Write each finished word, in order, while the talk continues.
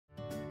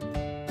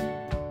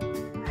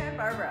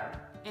Barbara.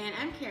 And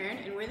I'm Karen,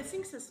 and we're the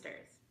Sync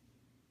Sisters.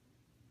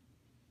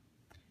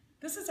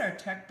 This is our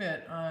tech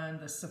bit on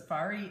the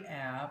Safari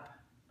app,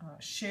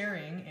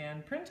 sharing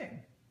and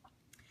printing.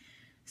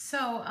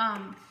 So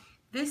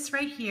this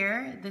right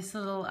here, this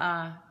little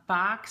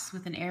box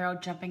with an arrow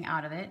jumping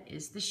out of it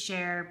is the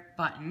share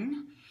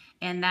button.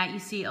 And that you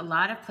see a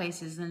lot of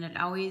places, and it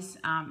always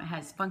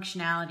has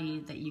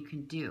functionality that you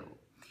can do.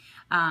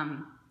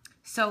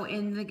 So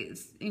in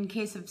the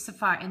case of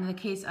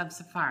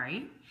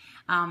Safari,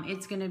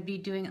 it's going to be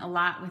doing a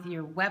lot with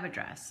your web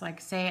address. Like,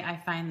 say I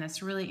find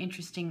this really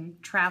interesting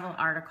travel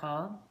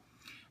article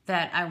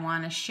that I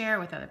want to share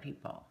with other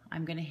people.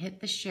 I'm going to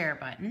hit the share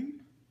button,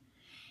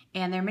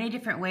 and there are many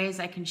different ways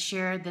I can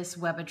share this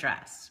web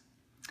address.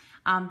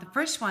 The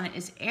first one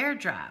is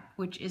Airdrop,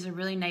 which is a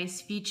really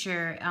nice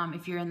feature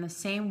if you're in the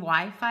same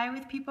Wi-Fi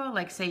with people,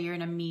 like say you're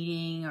in a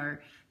meeting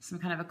or some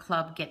kind of a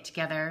club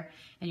get-together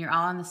and you're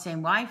all on the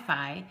same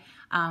Wi-Fi.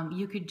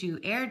 You could do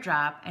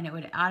Airdrop and it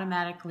would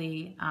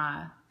automatically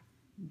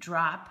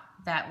drop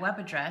that web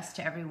address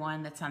to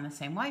everyone that's on the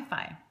same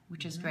Wi-Fi,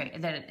 which is great,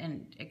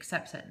 and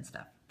accepts it and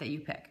stuff that you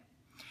pick.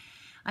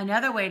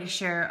 Another way to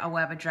share a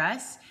web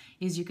address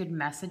is you could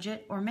message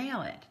it or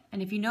mail it.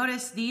 And if you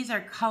notice, these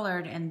are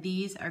colored and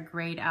these are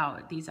grayed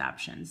out, these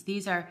options.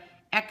 These are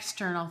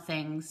external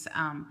things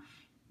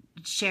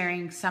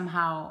sharing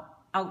somehow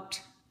out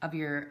of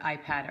your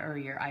iPad or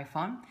your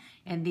iPhone.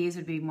 And these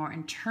would be more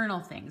internal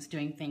things,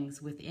 doing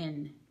things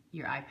within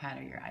your iPad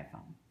or your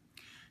iPhone.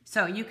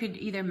 So you could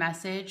either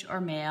message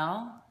or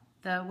mail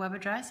the web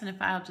address. And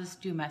if I'll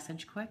just do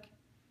message quick,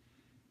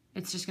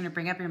 it's just going to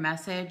bring up your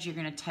message. You're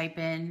going to type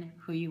in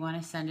who you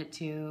want to send it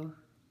to.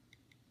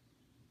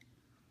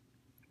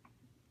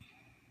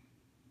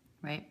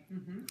 Right?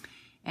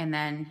 And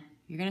then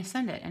you're going to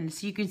send it. And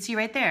so you can see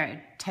right there, it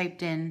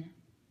typed in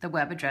the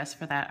web address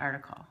for that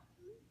article.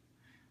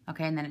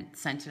 Okay, and then it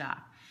sent it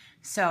off.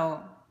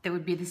 So that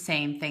would be the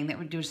same thing. That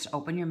would just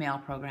open your mail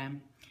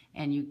program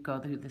and you go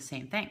through the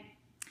same thing.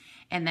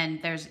 And then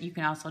you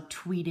can also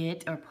tweet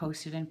it or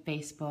post it on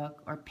Facebook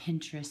or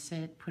Pinterest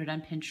it, put it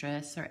on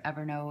Pinterest or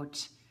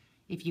Evernote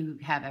if you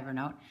have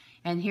Evernote.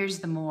 And here's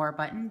the more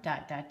button, ...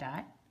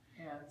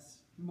 Adds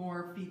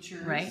more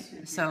features. Right.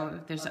 So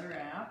if there's other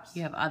apps.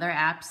 You have other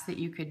apps that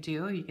you could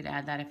do. You could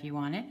add that if you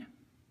wanted.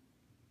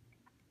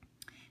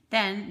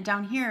 Then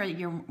down here,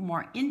 your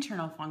more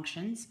internal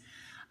functions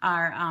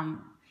are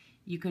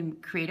you can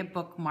create a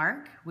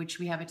bookmark, which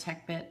we have a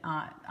tech bit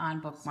on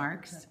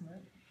bookmarks.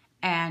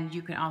 And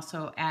you can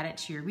also add it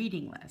to your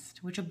reading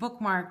list, which a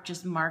bookmark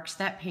just marks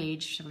that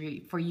page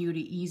for you to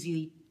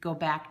easily go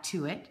back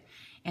to it.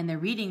 And the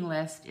reading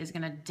list is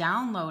going to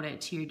download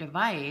it to your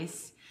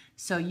device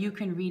so you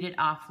can read it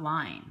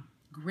offline.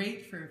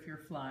 Great for if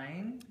you're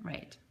flying.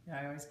 Right. Yeah,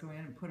 I always go in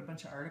and put a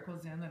bunch of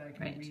articles in that I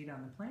can read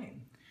on the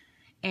plane.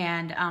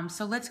 And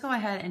so let's go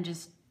ahead and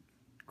just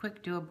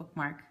quick do a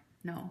bookmark.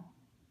 No.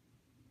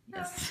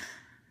 Yes.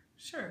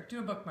 Sure, do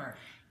a bookmark.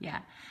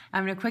 Yeah,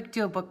 I'm going to quick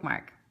do a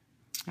bookmark.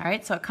 All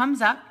right, so it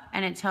comes up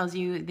and it tells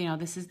you,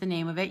 this is the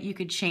name of it. You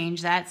could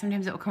change that.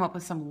 Sometimes it will come up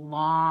with some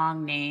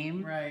long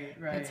name. Right.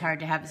 It's hard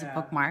to have as a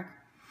bookmark.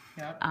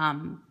 Yep.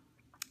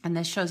 And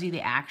this shows you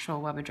the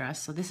actual web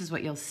address. So this is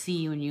what you'll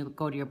see when you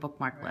go to your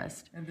bookmark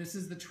list. And this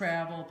is the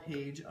travel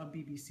page of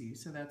BBC,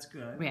 so that's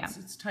good. Yeah.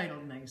 It's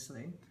titled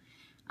nicely.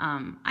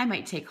 I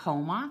might take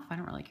home off. I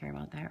don't really care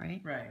about that,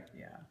 right? Right,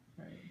 yeah,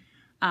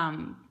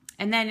 right.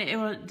 And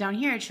then down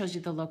here it shows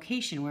you the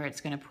location where it's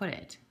going to put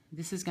it.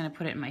 This is going to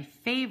put it in my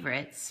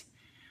favorites,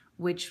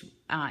 which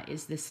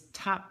is this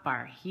top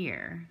bar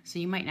here. So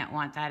you might not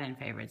want that in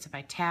favorites. If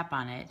I tap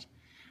on it,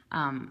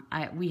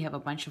 we have a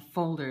bunch of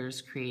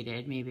folders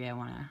created. Maybe I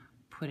want to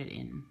put it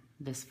in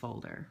this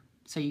folder.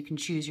 So you can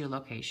choose your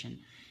location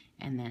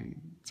and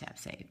then tap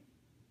save.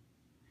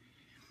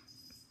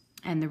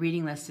 And the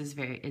reading list is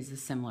a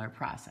similar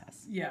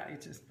process. Yeah,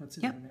 it just puts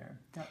it in there.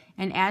 Yep.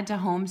 And add to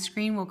home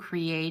screen will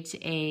create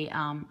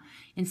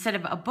instead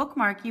of a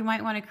bookmark, you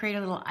might want to create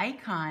a little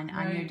icon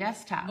on your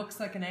desktop.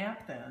 Looks like an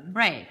app then.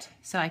 Right.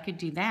 So I could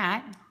do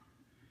that.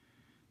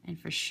 And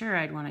for sure,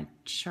 I'd want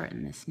to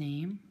shorten this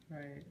name.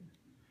 Right.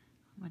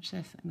 Watch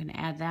this. I'm going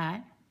to add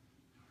that.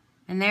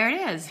 And there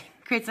it is.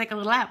 Creates like a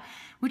little app,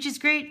 which is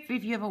great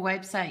if you have a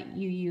website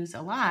you use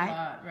a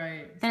lot.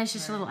 Right. Then it's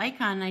just a little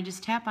icon, and I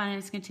just tap on it, and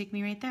it's going to take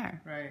me right there.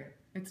 Right.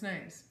 It's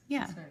nice.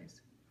 Yeah. It's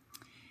nice.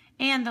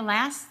 And the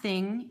last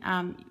thing,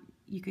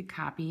 you could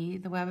copy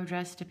the web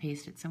address to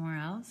paste it somewhere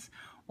else.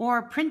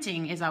 Or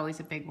printing is always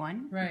a big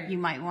one. Right. You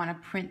might want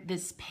to print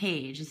this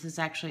page. This is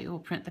actually, it will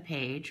print the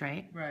page,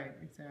 right? Right,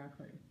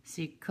 exactly.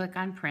 So you click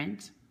on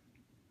print.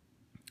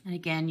 And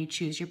again, you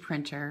choose your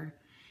printer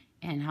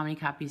and how many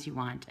copies you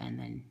want, and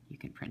then you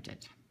can print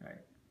it. Right.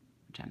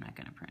 Which I'm not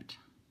going to print.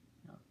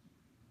 No.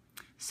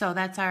 So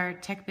that's our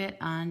tech bit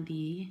on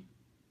the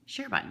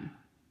share button.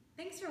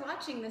 Thanks for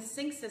watching the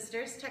Sync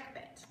Sisters Tech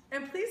Bit.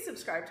 And please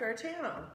subscribe to our channel.